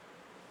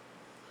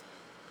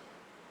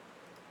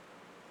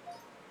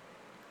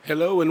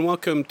Hello and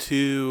welcome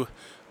to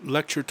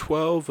Lecture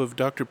 12 of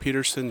Dr.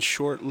 Peterson's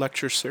short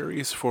lecture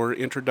series for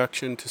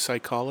Introduction to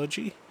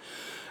Psychology.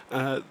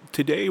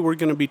 Today we're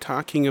going to be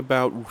talking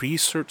about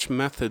research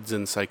methods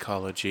in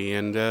psychology,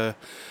 and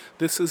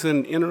this is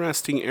an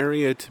interesting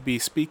area to be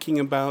speaking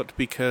about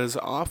because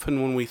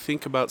often when we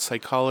think about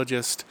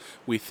psychologists,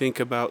 we think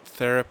about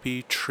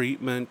therapy,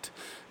 treatment,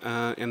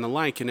 and the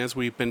like. And as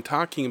we've been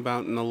talking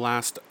about in the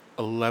last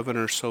 11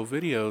 or so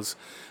videos,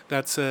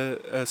 that's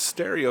a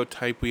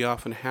stereotype we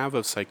often have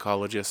of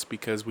psychologists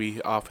because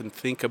we often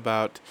think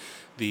about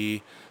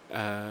the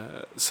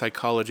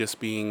psychologists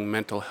being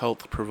mental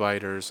health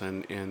providers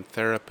and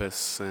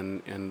therapists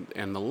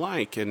and the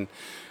like. And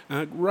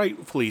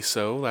rightfully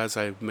so, as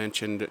I've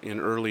mentioned in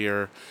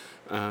earlier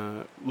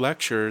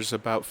lectures,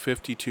 about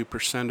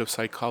 52% of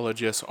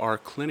psychologists are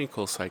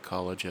clinical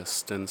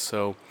psychologists. And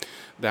so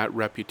that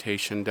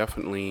reputation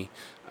definitely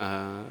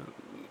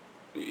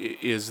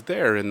is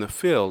there in the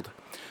field.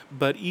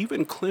 But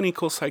even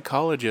clinical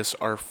psychologists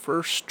are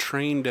first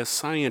trained as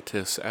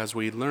scientists, as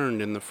we learned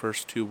in the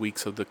first 2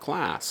 weeks of the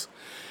class.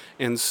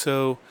 And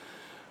so,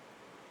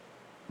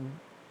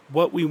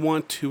 what we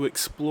want to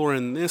explore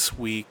in this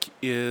week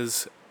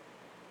is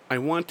I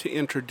want to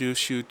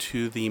introduce you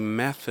to the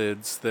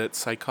methods that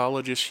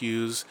psychologists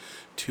use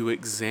to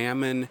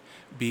examine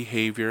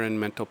behavior and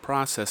mental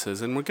processes.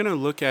 And we're going to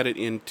look at it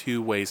in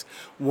two ways.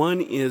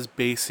 One is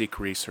basic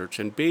research,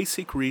 and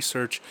basic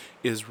research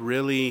is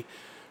really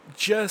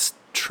just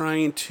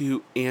trying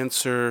to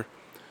answer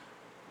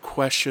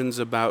questions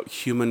about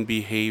human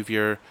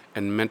behavior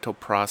and mental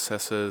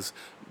processes,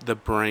 the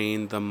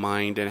brain, the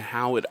mind, and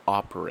how it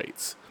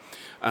operates.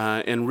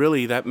 And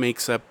really, that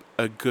makes up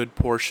a good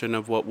portion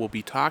of what we'll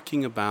be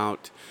talking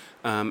about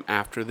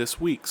after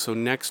this week. So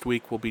next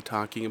week, we'll be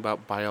talking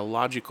about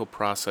biological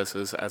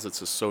processes as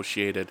it's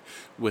associated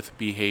with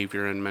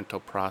behavior and mental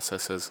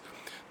processes.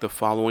 The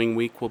following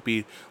week, we'll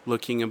be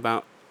looking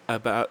about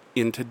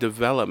into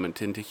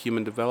development, into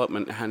human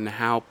development, and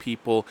how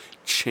people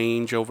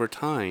change over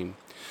time.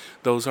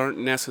 Those aren't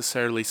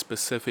necessarily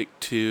specific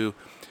to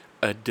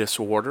a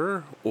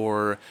disorder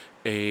or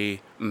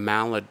a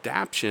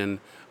maladaptation,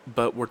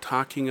 but we're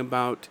talking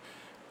about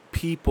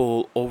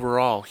people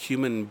overall,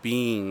 human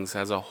beings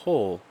as a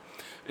whole.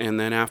 And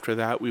then after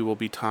that, we will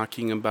be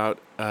talking about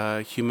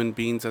human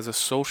beings as a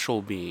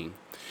social being.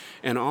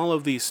 And all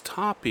of these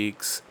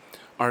topics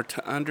are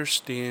to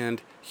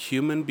understand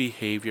human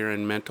behavior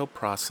and mental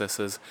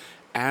processes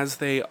as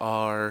they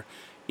are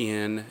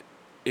in,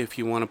 if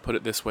you want to put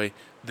it this way,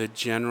 the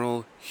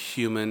general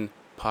human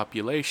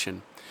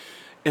population.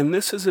 And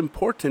this is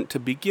important to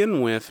begin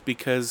with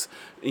because,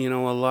 a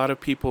lot of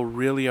people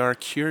really are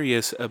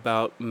curious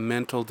about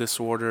mental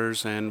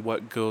disorders and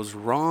what goes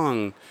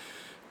wrong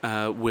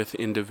with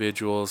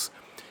individuals.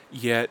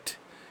 Yet,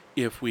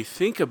 if we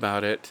think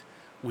about it,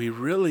 we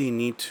really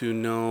need to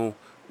know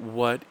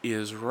what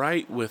is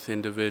right with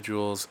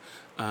individuals.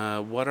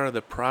 What are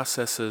the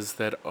processes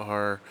that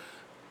are,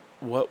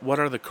 what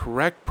are the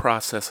correct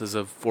processes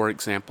of, for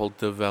example,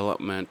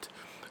 development,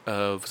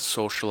 of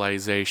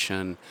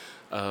socialization,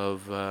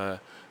 of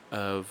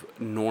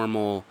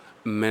normal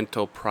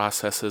mental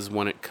processes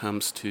when it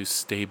comes to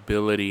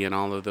stability and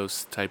all of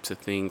those types of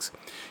things,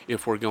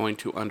 if we're going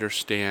to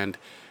understand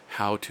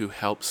how to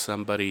help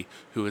somebody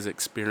who is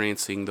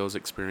experiencing those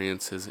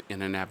experiences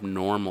in an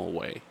abnormal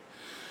way.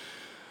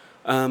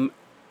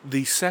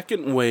 The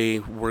second way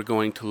we're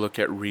going to look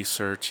at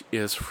research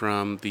is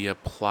from the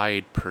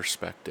applied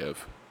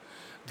perspective.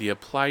 The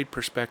applied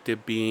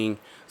perspective being,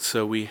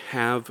 so we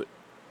have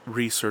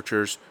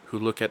researchers who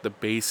look at the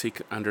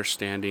basic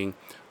understanding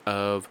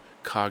of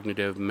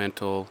cognitive,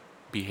 mental,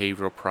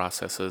 behavioral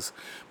processes,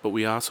 but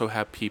we also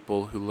have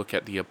people who look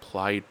at the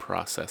applied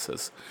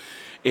processes.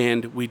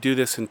 And we do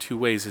this in two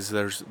ways.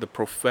 There's the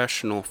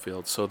professional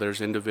field. So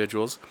there's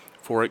individuals,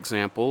 for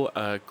example,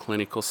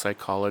 clinical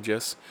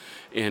psychologists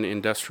and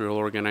industrial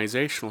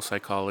organizational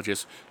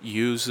psychologists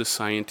use the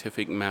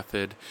scientific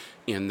method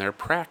in their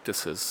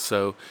practices.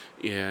 So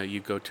you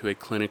go to a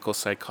clinical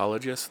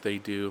psychologist, they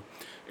do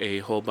a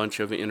whole bunch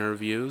of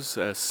interviews,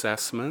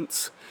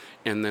 assessments,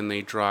 and then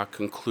they draw a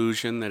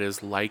conclusion that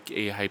is like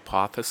a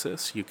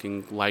hypothesis. You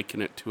can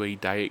liken it to a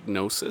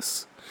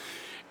diagnosis.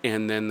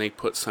 And then they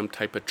put some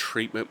type of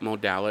treatment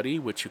modality,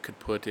 which you could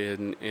put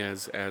in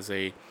as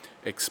a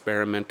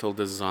experimental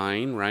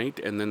design, right?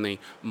 And then they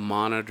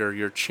monitor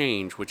your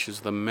change, which is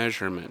the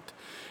measurement.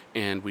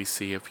 And we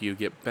see if you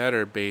get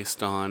better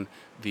based on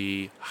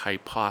the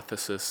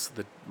hypothesis,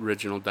 the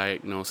original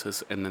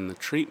diagnosis, and then the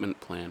treatment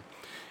plan.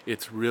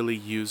 It's really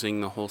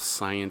using the whole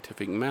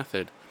scientific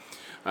method.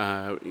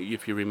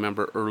 If you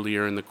remember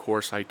earlier in the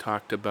course, I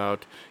talked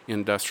about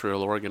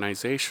industrial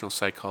organizational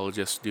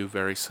psychologists do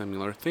very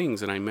similar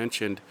things. And I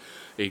mentioned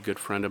a good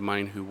friend of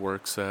mine who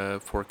works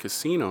for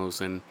casinos,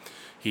 and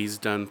he's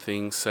done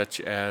things such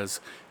as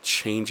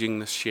changing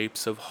the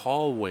shapes of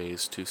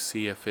hallways to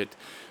see if it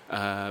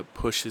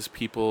pushes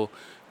people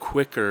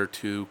quicker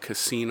to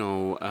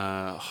casino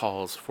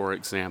halls, for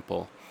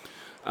example.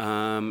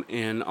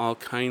 in all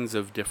kinds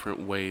of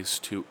different ways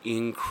to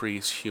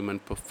increase human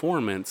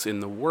performance in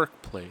the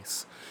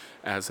workplace,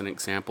 as an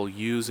example,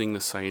 using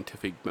the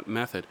scientific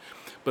method.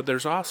 But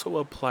there's also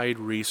applied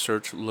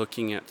research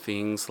looking at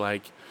things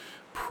like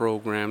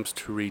programs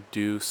to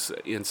reduce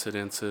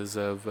incidences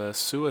of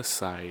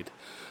suicide,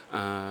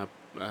 uh,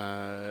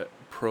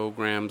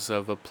 programs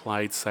of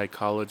applied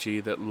psychology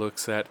that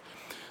looks at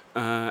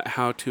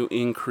how to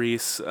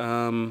increase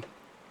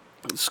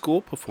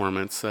school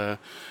performance.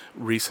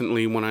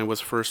 Recently, when I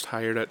was first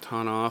hired at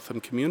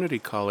Tonaotham Community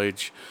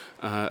College,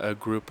 a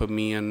group of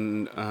me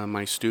and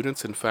my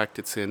students, in fact,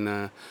 it's in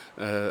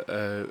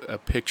a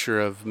picture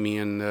of me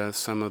and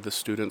some of the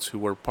students who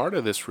were part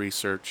of this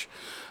research,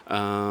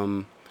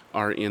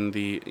 are in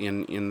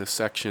the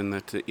section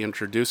that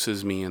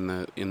introduces me in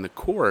the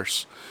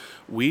course.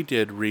 We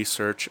did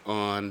research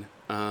on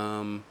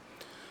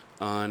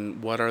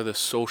what are the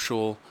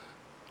social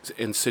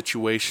and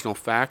situational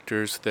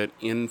factors that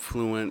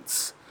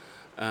influence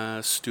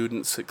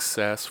student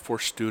success for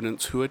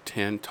students who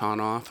attend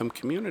Tonaotham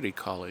Community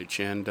College.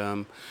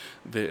 And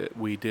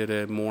we did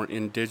a more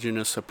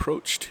indigenous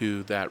approach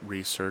to that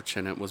research,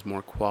 and it was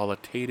more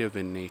qualitative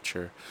in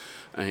nature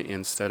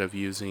instead of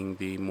using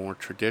the more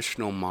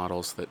traditional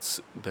models that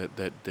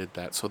did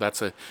that. So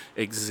that's an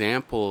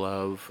example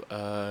of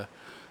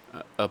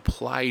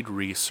applied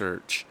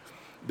research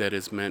that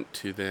is meant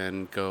to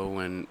then go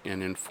and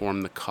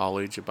inform the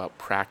college about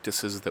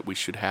practices that we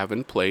should have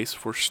in place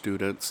for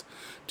students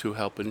to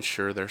help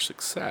ensure their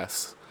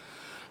success.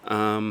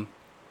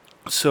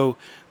 So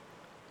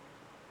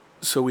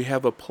we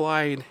have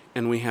applied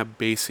and we have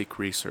basic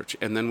research,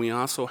 and then we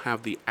also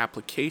have the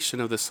application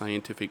of the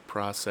scientific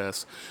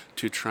process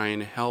to try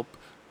and help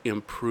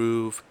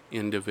improve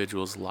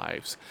individuals'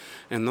 lives.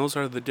 And those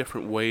are the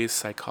different ways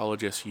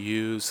psychologists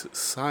use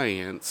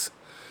science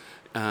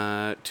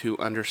to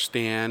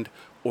understand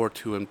or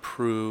to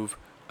improve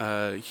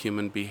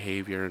human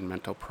behavior and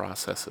mental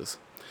processes.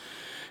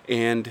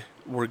 And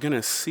we're going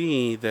to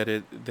see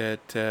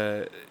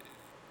that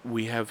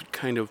we have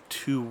kind of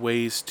two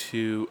ways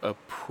to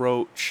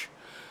approach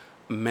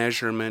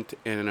measurement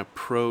and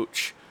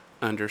approach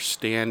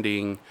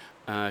understanding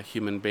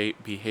human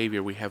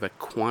behavior. We have a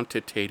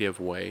quantitative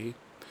way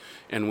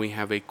and we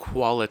have a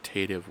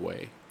qualitative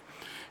way.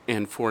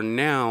 And for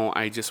now,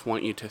 I just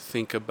want you to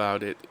think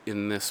about it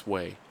in this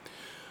way.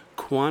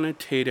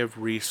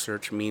 Quantitative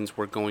research means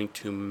we're going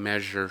to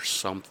measure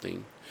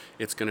something.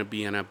 It's going to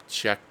be an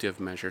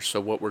objective measure.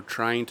 So what we're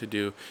trying to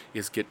do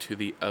is get to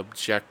the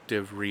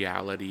objective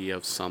reality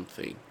of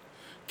something.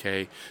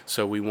 Okay?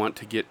 So we want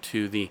to get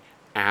to the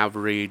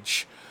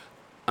average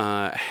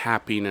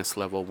happiness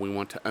level. We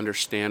want to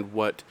understand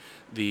what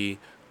the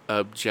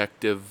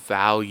objective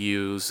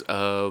values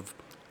of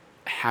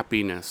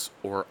happiness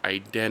or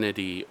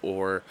identity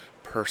or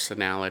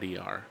personality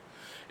are.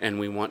 And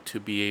we want to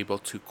be able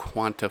to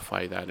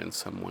quantify that in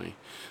some way.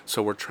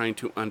 So we're trying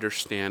to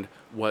understand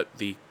what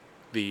the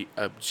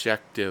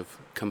objective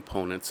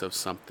components of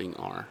something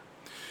are.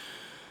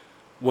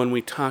 When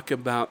we talk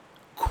about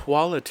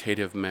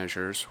qualitative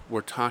measures,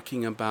 we're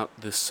talking about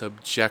the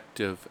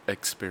subjective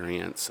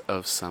experience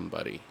of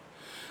somebody.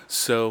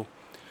 So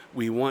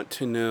we want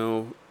to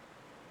know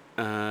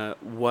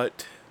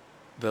what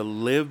the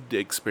lived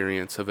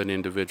experience of an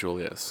individual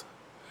is,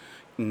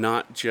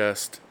 not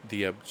just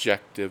the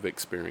objective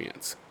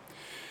experience.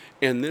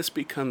 And this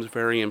becomes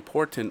very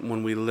important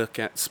when we look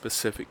at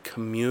specific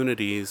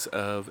communities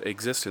of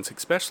existence,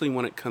 especially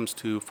when it comes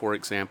to, for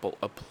example,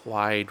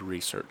 applied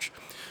research.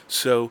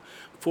 So,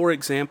 for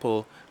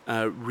example,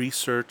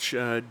 research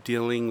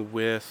dealing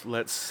with,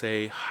 let's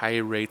say, high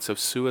rates of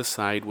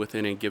suicide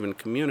within a given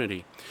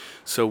community.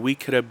 So we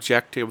could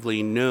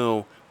objectively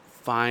know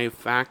 5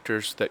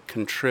 factors that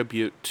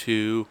contribute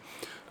to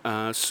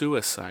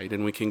suicide,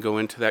 and we can go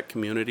into that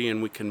community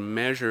and we can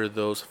measure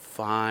those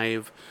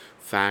 5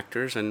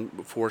 factors,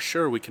 and for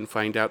sure we can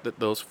find out that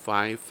those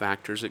 5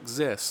 factors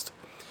exist.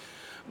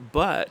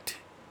 But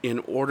in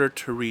order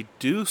to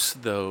reduce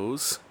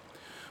those,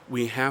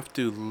 we have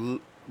to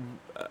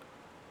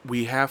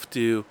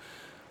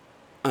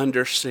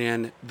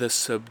understand the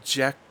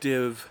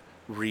subjective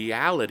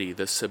reality,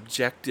 the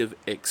subjective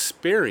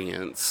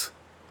experience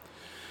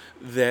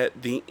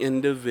that the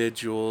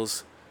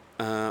individuals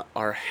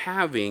are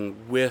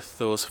having with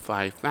those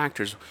 5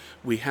 factors.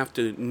 We have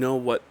to know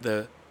what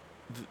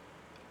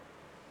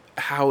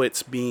how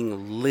it's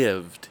being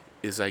lived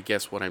is, I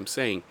guess, what I'm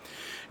saying.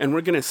 And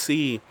we're going to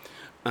see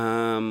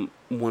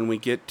when we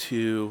get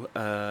to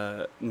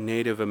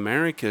Native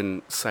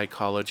American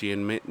psychology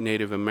and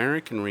Native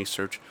American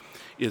research,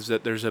 is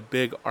that there's a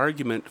big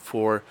argument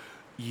for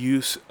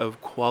use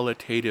of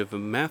qualitative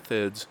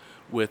methods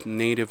with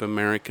Native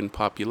American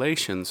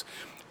populations.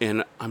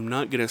 And I'm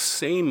not going to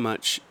say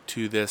much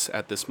to this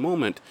at this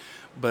moment,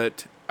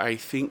 but I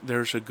think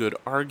there's a good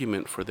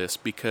argument for this,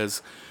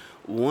 because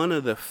one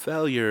of the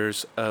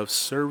failures of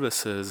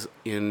services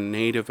in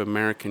Native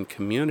American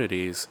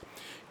communities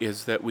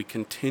is that we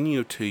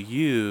continue to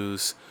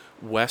use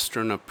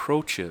Western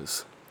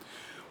approaches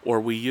or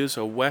we use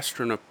a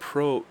Western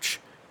approach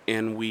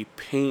and we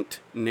paint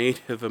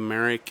Native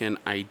American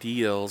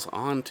ideals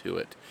onto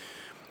it,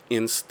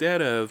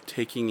 instead of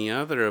taking the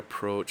other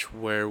approach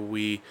where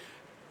we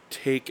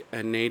take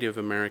a Native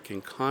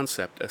American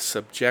concept, a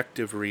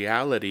subjective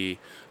reality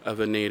of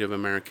a Native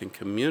American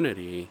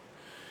community,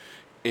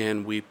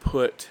 and we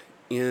put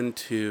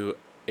into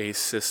a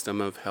system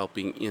of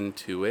helping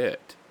into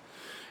it.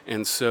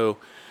 And so,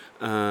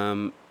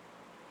 and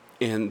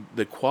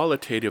the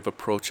qualitative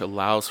approach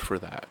allows for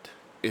that.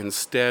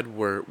 Instead,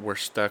 we're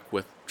stuck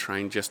with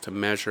trying just to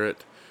measure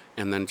it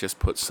and then just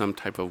put some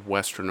type of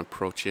Western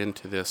approach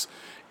into this,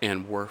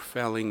 and we're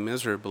failing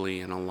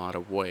miserably in a lot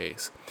of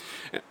ways.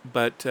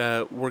 But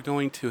we're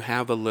going to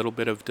have a little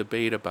bit of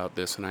debate about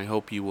this, and I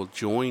hope you will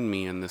join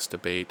me in this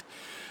debate,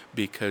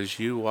 because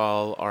you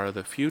all are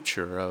the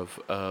future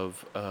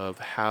of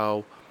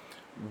how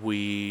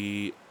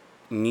we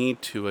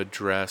need to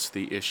address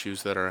the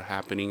issues that are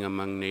happening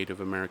among Native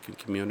American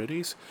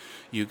communities.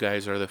 You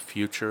guys are the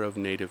future of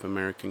Native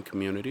American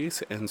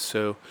communities, and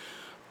so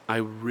I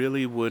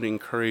really would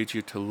encourage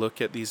you to look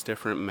at these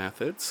different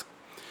methods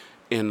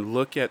and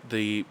look at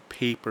the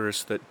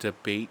papers that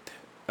debate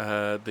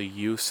the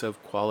use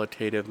of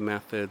qualitative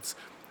methods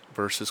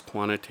versus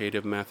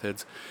quantitative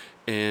methods,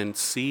 and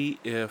see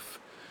if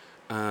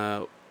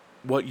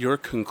what your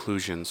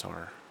conclusions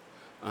are.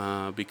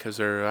 Because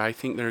I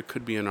think there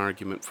could be an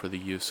argument for the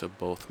use of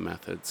both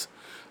methods.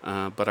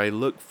 But I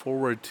look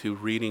forward to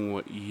reading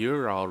what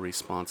your all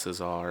responses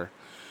are,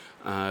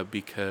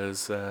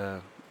 because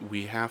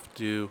we have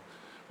to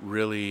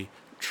really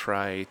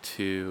try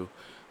to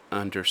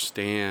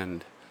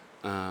understand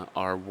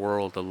our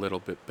world a little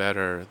bit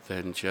better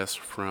than just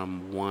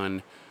from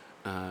one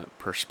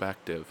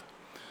perspective.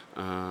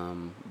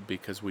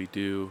 Because we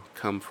do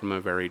come from a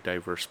very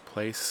diverse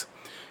place,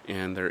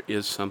 and there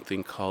is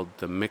something called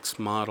the mixed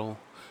model,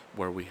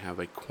 where we have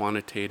a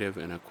quantitative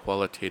and a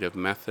qualitative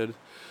method,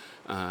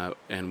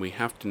 and we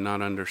have to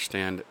not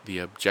understand the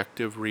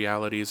objective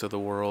realities of the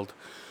world,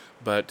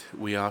 but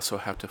we also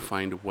have to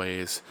find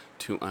ways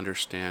to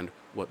understand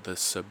what the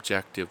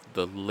subjective,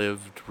 the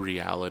lived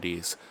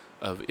realities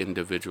of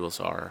individuals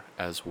are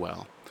as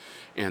well.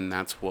 And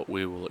that's what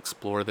we will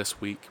explore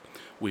this week.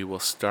 We will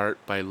start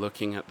by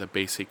looking at the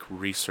basic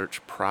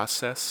research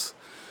process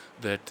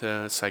that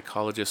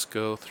psychologists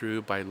go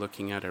through by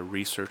looking at a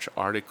research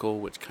article,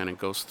 which kind of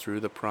goes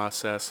through the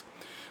process.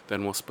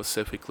 Then we'll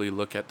specifically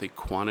look at the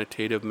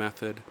quantitative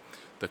method,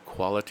 the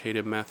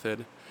qualitative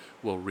method.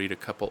 We'll read a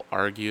couple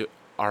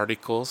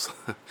articles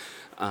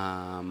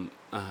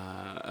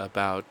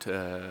about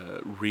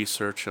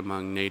research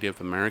among Native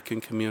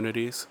American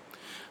communities.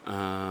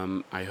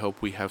 I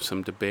hope we have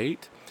some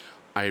debate.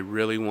 I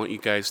really want you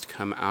guys to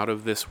come out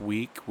of this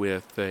week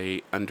with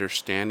a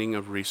understanding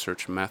of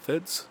research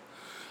methods,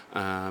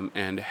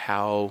 and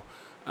how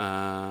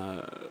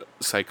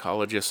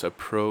psychologists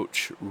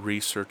approach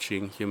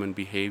researching human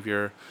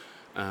behavior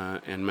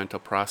and mental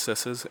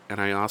processes. And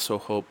I also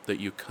hope that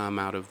you come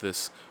out of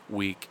this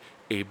week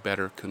a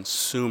better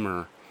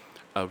consumer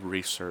of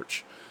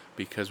research,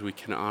 because we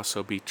can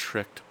also be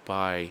tricked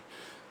by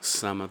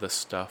some of the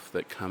stuff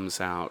that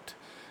comes out.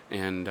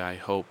 And I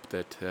hope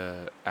that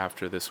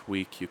after this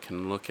week you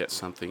can look at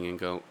something and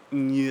go,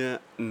 yeah,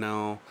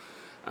 no,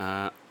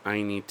 I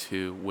need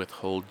to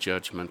withhold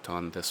judgment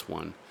on this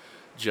one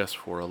just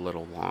for a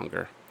little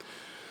longer.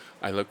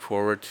 I look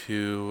forward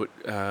to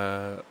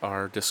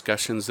our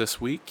discussions this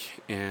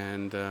week,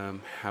 and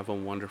have a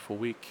wonderful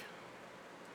week.